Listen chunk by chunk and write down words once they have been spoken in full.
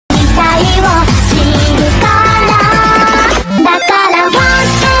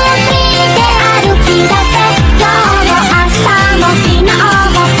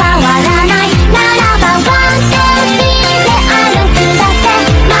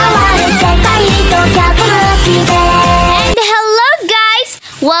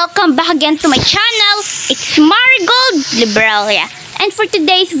again to my channel. It's Marigold Liberalia. And for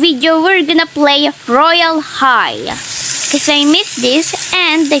today's video, we're gonna play Royal High. Cause I missed this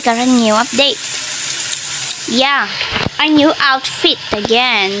and they got a new update. Yeah, a new outfit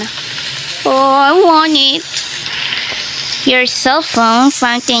again. Oh, I want it. Your cell phone,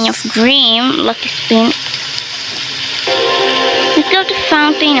 Fountain of Dream, Lucky Spin. Let's go to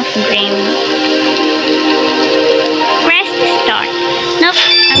Fountain of Dream. Press to start. Nope,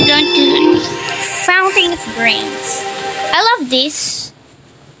 I'm going to Fountain of Dreams. I love this.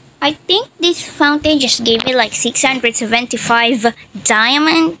 I think this fountain just gave me like 675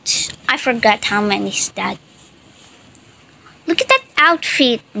 diamonds. I forgot how many is that. Look at that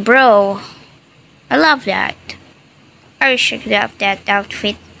outfit, bro. I love that. I wish I could have that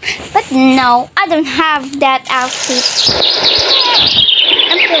outfit. But no, I don't have that outfit.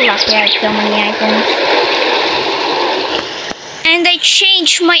 I'm so lucky I have so many items. And I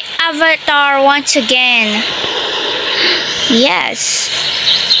changed my avatar once again. Yes.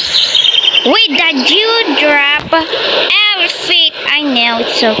 With the dewdrop outfit. I know,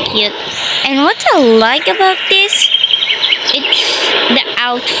 it's so cute. And what I like about this, it's the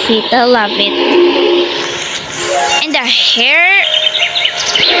outfit. I love it. And the hair.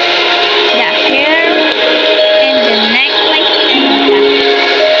 And the necklace and the...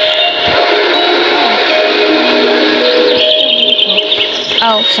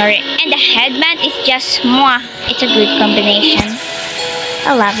 Oh, sorry. And the headband is just mwah. It's a good combination.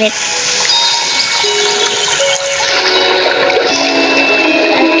 I love it.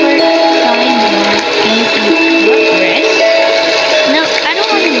 No, I don't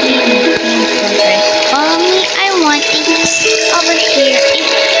want to be in the same progress. Only I want it over here. It's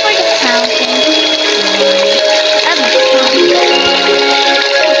for the fountain.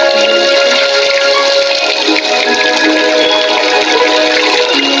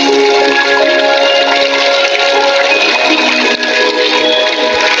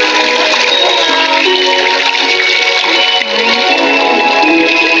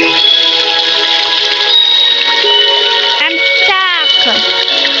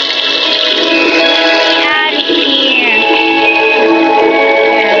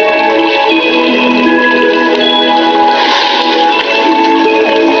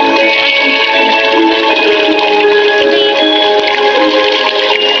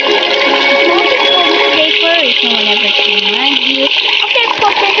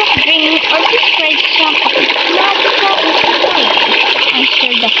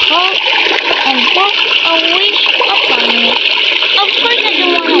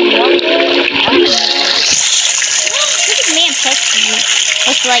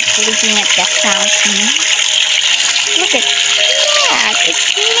 It's like looking at the fountain. Look at that,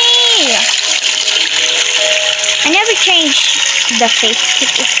 it's me! I never changed the face,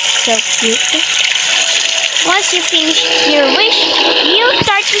 it's so cute. Once you finish your wish, you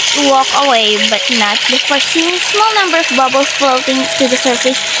start to walk away, but not before seeing a small number of bubbles floating to the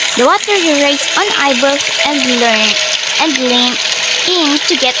surface. The water you raise on eyebrows and lean in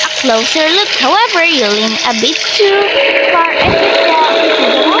to get a closer look. However, you lean a bit too far and you fall into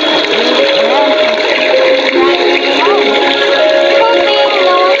the water. Hoping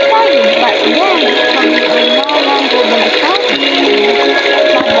no one saw you, but then you are no longer than a fountain.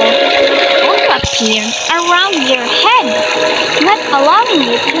 Bubbles won't appear around your head, not allowing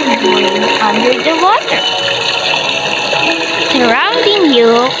you to breathe under the water. Surrounding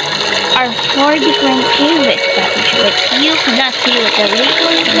you are 4 different caves, but you cannot see what the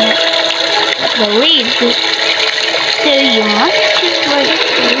lead to, so you must choose where the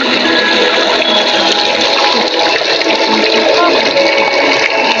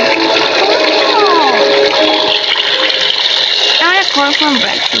and a core from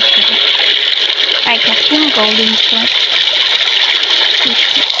bread tissue, like a pink golden sweat.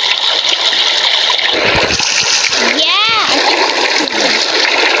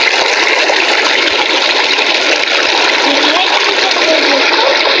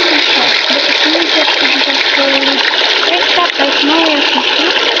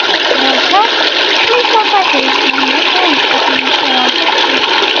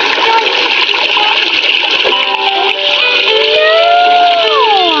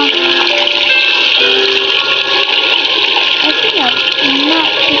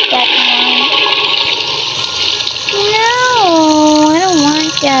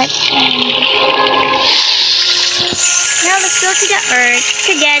 Now let's go to the earth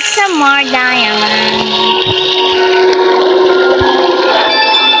to get some more diamonds.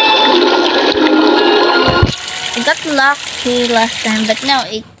 I got lucky last time, but now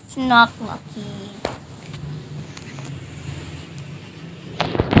it's not lucky.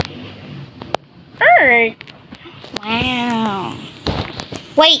 Earth. Wow.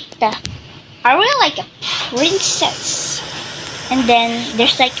 Wait, are we like a princess? And then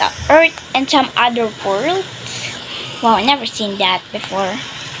there's like a Earth and some other world? Wow, I never seen that before.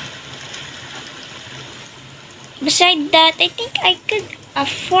 Besides that, I think I could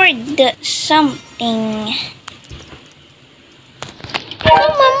afford something. Oh,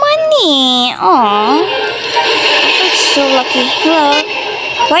 my money! Aww. I'm so lucky. Hello.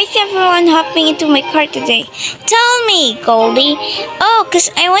 Why is everyone hopping into my car today? Tell me, Goldie. Oh, cause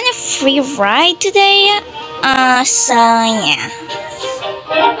I want a free ride today. So yeah.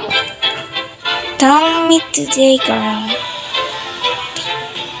 Tell me today, girl.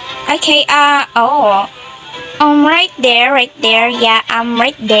 Okay, oh. Right there. Yeah, I'm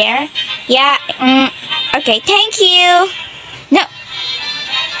right there. Yeah, okay, thank you. No.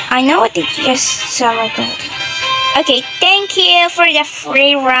 I know what it just saw, Goldie. Okay, thank you for the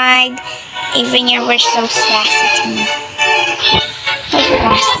free ride. Even you were so sassy to me. So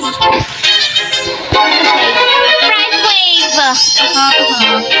sassy. Okay, ride wave.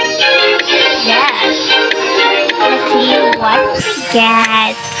 Yeah. Let's see what we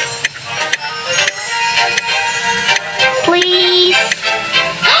get. Please.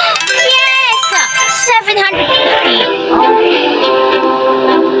 Yes! 750.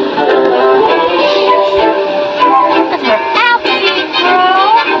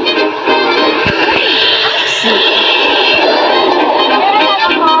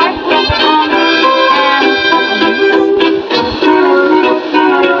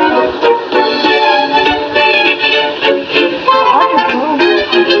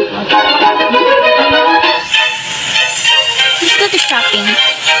 Shopping.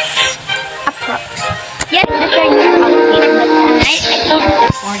 Approx. Yes, that's our new outfit, but I can't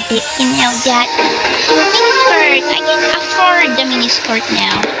afford it. You know that. Mini skirt. I can afford the mini skirt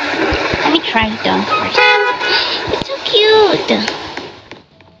now. Let me try it on first. It's so cute.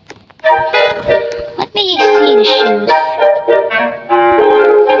 Let me see the shoes.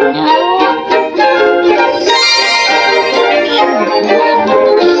 No.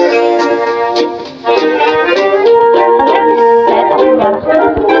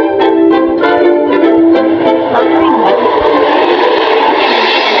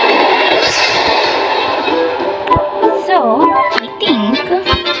 So, I think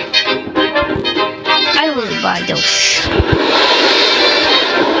I will buy those.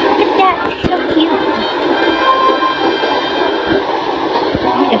 Look at that, it's so cute.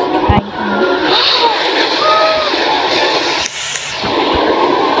 Let me just try them.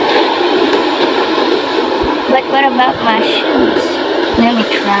 But what about my shoes? Let me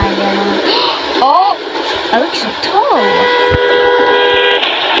try them. Oh, I look so tall.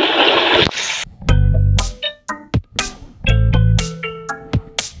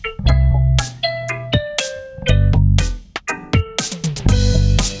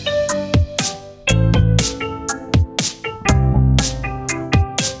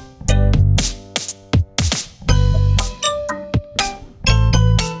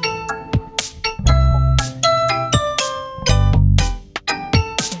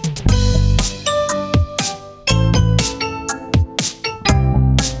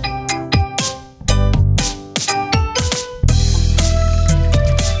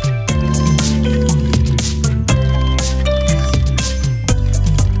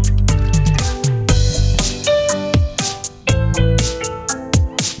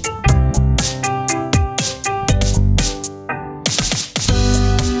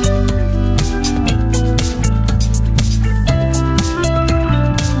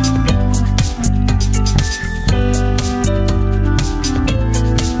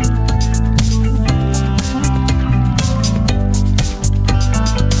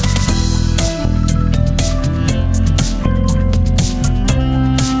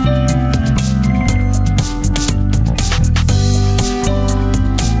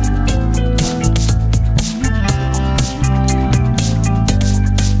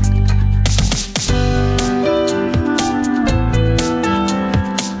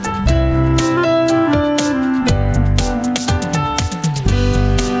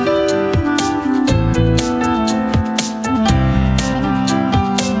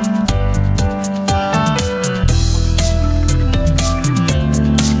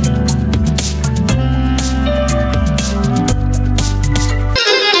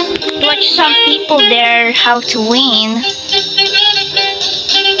 Some people there how to win.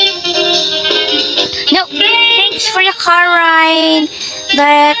 No, thanks for the car ride,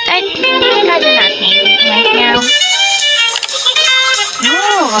 but I think I do not need it right now.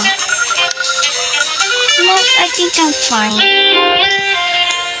 No, I think I'm fine.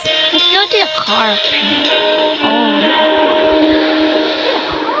 Let's go to the car.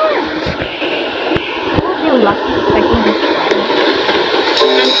 Oh, you're lucky if I can just ride it.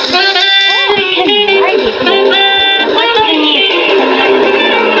 Oh, I can ride it. What do you need?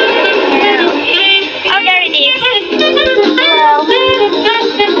 Oh, there it is. Hello.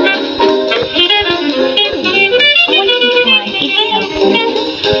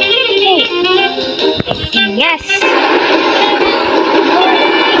 Yes.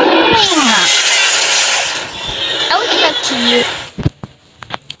 Oh, it's so cute.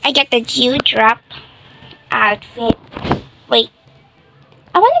 I got the dewdrop outfit. Wait.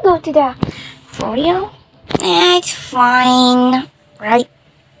 I want to go to the rodeo. It's fine. Right?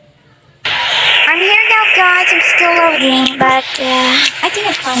 I'm here now, guys. I'm still loading, but I think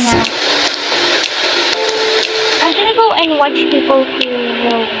it's fine now. I'm gonna go and watch people who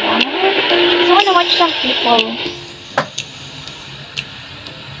will want it. So I wanna watch some people.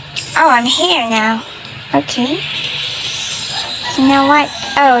 Oh, I'm here now. Okay. So now what?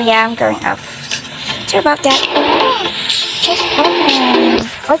 Oh yeah, I'm going off. Sorry about that. Just open.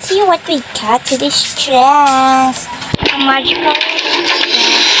 Let's see what we got to this dress. A magical.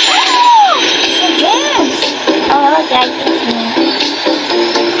 Yes. Oh, guys, it's me.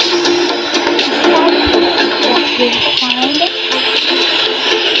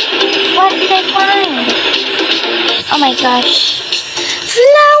 What did I find? Oh my gosh.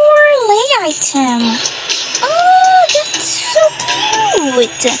 Flower lay item. Oh, that's so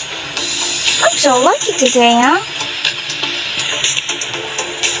cute. I'm so lucky today, huh?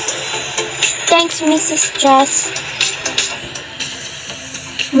 Thanks, Mrs. Dress.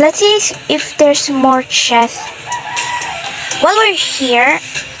 Let's see if there's more chests. While we're here,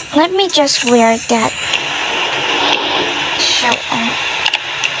 let me just wear that. Show on.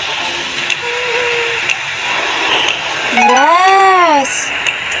 Yes.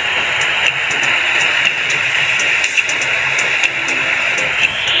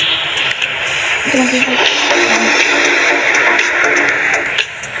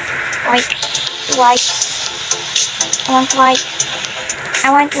 White. I want white. I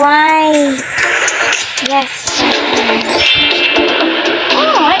want white. Yes.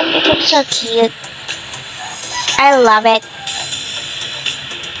 Oh, it looks so cute. I love it.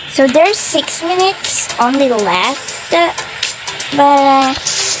 So there's 6 minutes only left, but hey,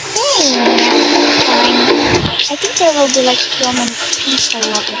 I think there will be like so many people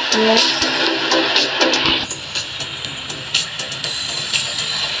over here.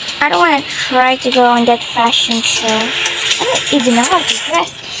 I don't want to try to go on that fashion show. I don't even know how to dress,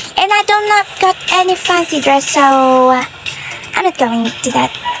 and I do not got any fancy dress, so I'm not going to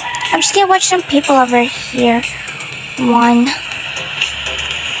that. I'm just gonna watch some people over here. One.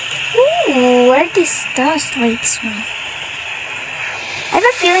 Ooh, where this stuff leads me. I have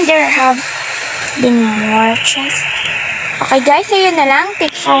a feeling there have been more chests. Okay guys, so yun na lang.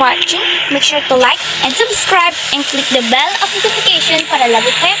 Thanks for watching. Make sure to like and subscribe and click the bell of notification para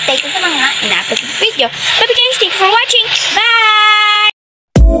lagi kayo updated sa mga in-upload video. Bye guys, thanks for watching. Bye!